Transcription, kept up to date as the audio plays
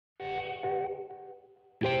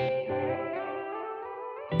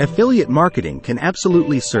Affiliate marketing can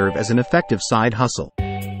absolutely serve as an effective side hustle.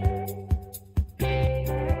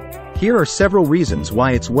 Here are several reasons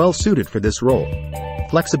why it's well suited for this role.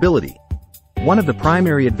 Flexibility. One of the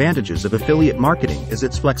primary advantages of affiliate marketing is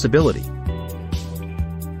its flexibility.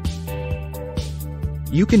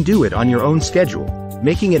 You can do it on your own schedule,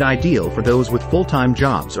 making it ideal for those with full-time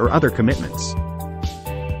jobs or other commitments.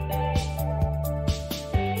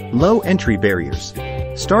 Low entry barriers.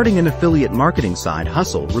 Starting an affiliate marketing side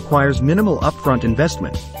hustle requires minimal upfront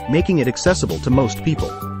investment, making it accessible to most people.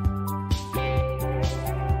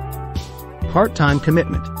 Part-time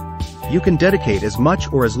commitment. You can dedicate as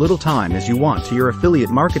much or as little time as you want to your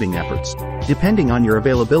affiliate marketing efforts, depending on your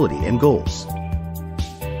availability and goals.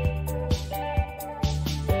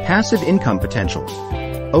 Passive income potential.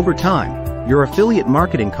 Over time, your affiliate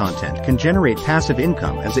marketing content can generate passive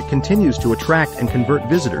income as it continues to attract and convert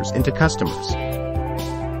visitors into customers.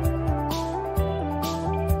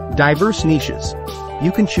 Diverse niches.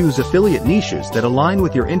 You can choose affiliate niches that align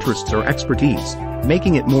with your interests or expertise,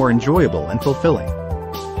 making it more enjoyable and fulfilling.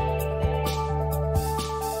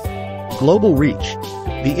 Global reach.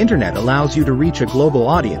 The internet allows you to reach a global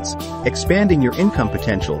audience, expanding your income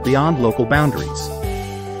potential beyond local boundaries.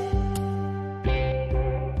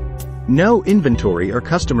 No inventory or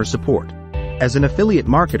customer support. As an affiliate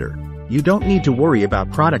marketer, you don't need to worry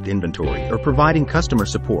about product inventory or providing customer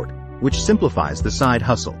support, which simplifies the side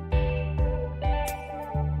hustle.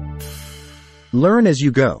 Learn as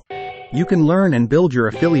you go. You can learn and build your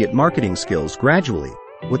affiliate marketing skills gradually,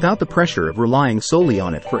 without the pressure of relying solely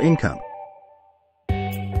on it for income.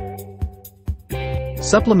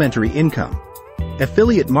 Supplementary income.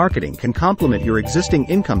 Affiliate marketing can complement your existing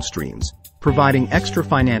income streams, providing extra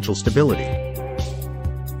financial stability.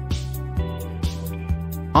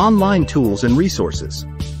 Online tools and resources.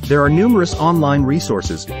 There are numerous online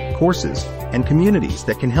resources, courses, and communities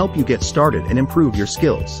that can help you get started and improve your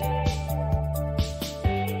skills.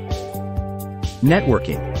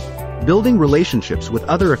 Networking. Building relationships with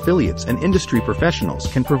other affiliates and industry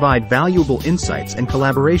professionals can provide valuable insights and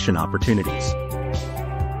collaboration opportunities.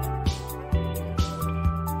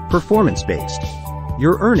 Performance-based.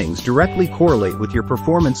 Your earnings directly correlate with your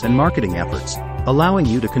performance and marketing efforts, allowing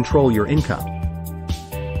you to control your income.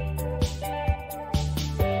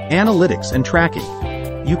 Analytics and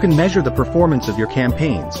tracking. You can measure the performance of your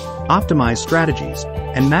campaigns, optimize strategies,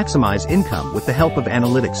 and maximize income with the help of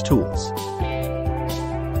analytics tools.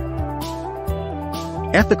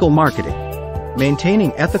 Ethical marketing.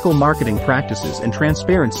 Maintaining ethical marketing practices and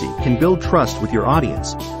transparency can build trust with your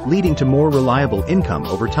audience, leading to more reliable income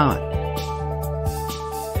over time.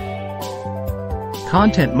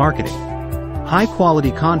 Content marketing.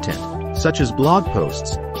 High-quality content, such as blog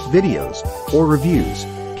posts, videos, or reviews,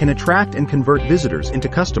 can attract and convert visitors into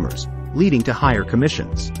customers, leading to higher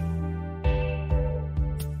commissions.